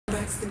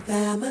m-braxton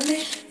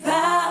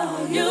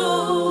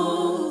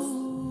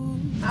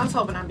family-values. I was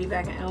hoping I'd be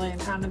back in LA in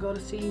time to go to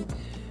see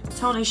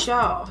Tony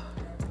Shaw.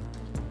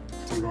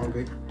 You won't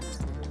be?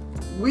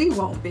 We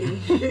won't be.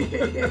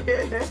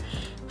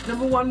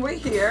 Number one, we're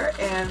here,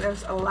 and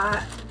there's a lot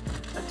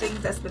of things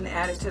that's been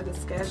added to the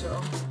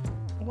schedule.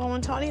 Well,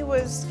 when Tony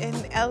was in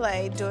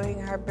LA doing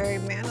her Barry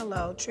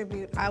Manilow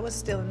tribute, I was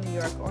still in New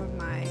York on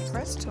my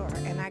press tour,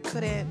 and I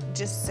couldn't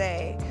just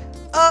say,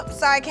 oh,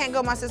 sorry, I can't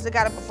go, my sister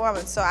got a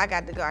performance, so I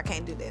got to go, I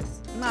can't do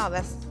this. No,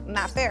 that's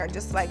not fair.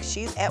 Just like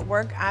she's at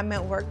work, I'm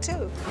at work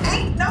too.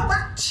 Ain't no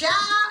work, child.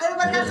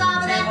 Everybody got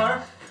time for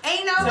that?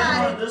 Ain't nobody.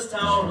 Tamar, this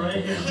towel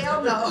right here.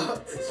 Hell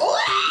no.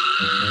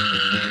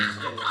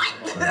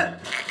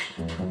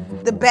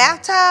 The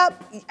bathtub,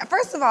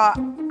 first of all,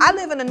 I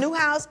live in a new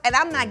house and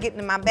I'm not getting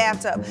in my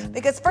bathtub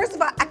because first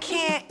of all, I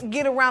can't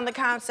get around the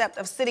concept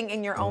of sitting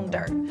in your own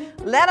dirt,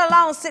 let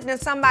alone sitting in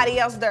somebody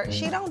else's dirt.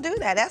 She don't do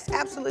that. That's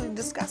absolutely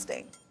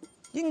disgusting.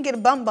 You can get a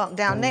bum bump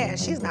down there and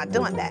she's not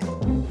doing that.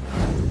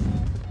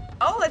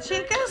 Hola,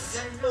 chicas.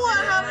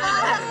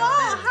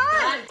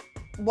 Hi.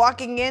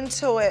 Walking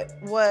into it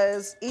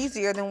was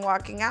easier than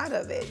walking out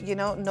of it. You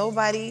know,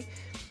 nobody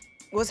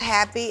was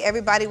happy,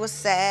 everybody was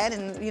sad,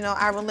 and you know,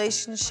 our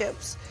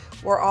relationships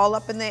were all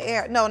up in the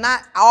air. No,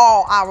 not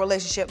all our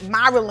relationship,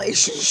 my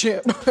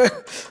relationship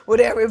with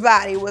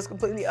everybody was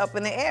completely up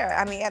in the air.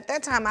 I mean, at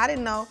that time, I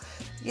didn't know,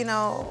 you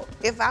know,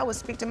 if I would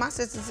speak to my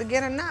sisters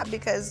again or not,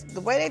 because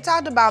the way they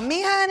talked about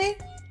me, honey,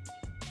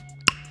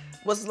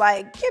 was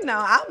like, you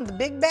know, I'm the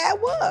big bad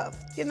wolf.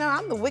 You know,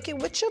 I'm the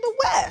wicked witch of the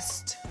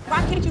West.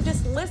 Why can't you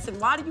just listen?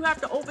 Why do you have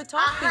to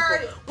overtalk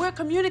people? We're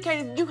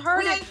communicating. You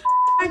heard it.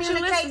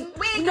 Communicating.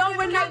 No,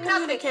 we're not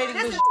communicating.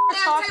 This is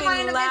We're talking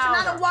louder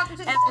I done walked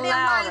into and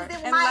louder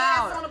with my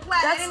ass on the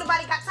planet. Ain't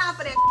nobody got time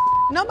for that.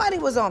 Nobody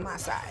was on my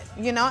side,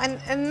 you know,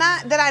 and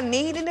not that I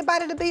need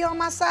anybody to be on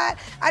my side.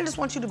 I just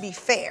want you to be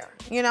fair,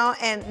 you know,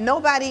 and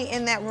nobody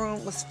in that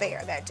room was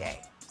fair that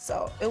day.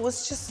 So it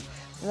was just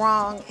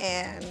wrong,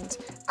 and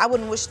I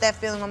wouldn't wish that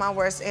feeling on my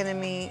worst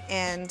enemy.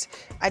 And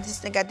I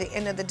just think at the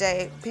end of the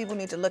day, people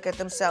need to look at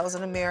themselves in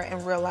the mirror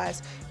and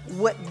realize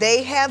what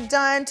they have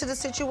done to the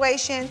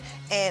situation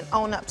and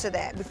own up to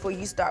that before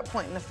you start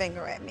pointing the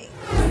finger at me.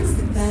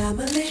 m-braxton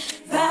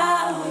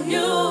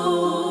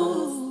family-values.